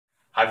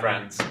Hi,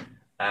 friends.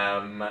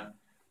 Um,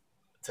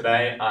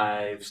 Today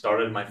I've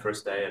started my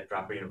first day at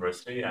Draper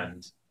University,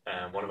 and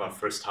one of our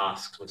first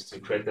tasks was to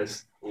create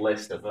this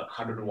list of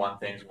 101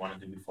 things we want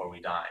to do before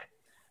we die.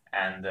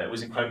 And it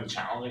was incredibly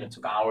challenging. It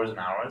took hours and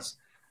hours,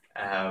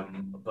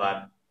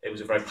 but it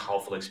was a very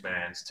powerful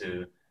experience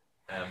to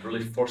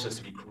really force us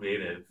to be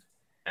creative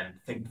and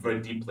think very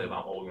deeply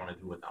about what we want to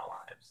do with our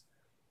lives.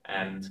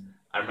 And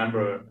I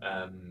remember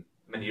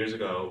many years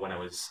ago when I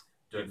was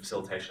doing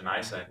facilitation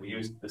at ISAC, we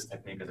used this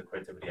technique as a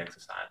creativity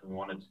exercise.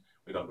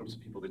 We got groups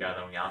of people together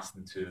and we asked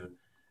them to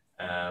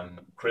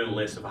create a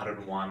list of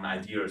 101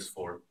 ideas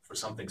for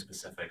something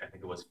specific. I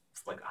think it was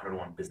like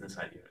 101 business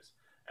ideas.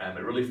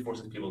 It really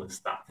forces people to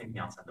start thinking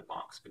outside the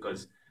box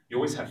because you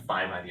always have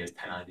 5 ideas,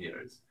 10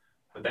 ideas,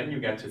 but then you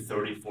get to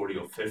 30, 40,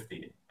 or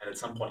 50, and at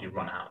some point you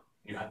run out.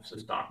 You have to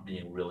start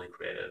being really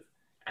creative,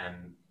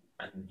 and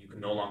you can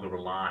no longer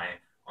rely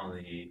on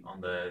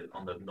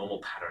the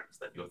normal patterns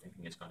that your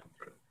thinking is going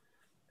through.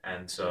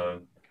 And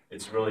so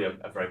it's really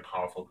a very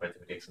powerful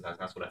creativity exercise. And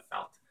that's what I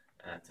felt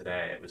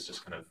today. It was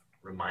just kind of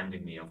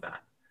reminding me of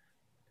that.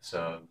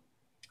 So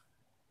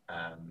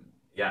um,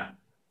 yeah,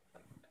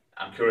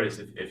 I'm curious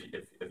if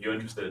you're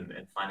interested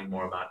in finding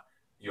more about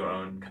your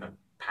own kind of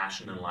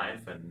passion in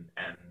life and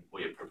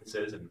what your purpose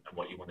is and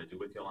what you want to do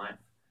with your life.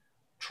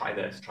 Try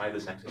this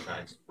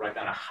exercise. Write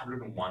down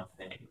 101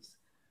 things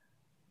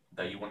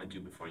that you want to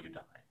do before you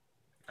die,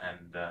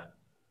 and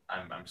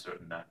I'm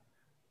certain that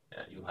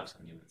you'll have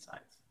some new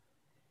insights.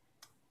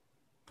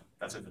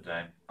 That's it for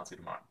today. I'll see you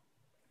tomorrow.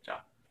 Ciao.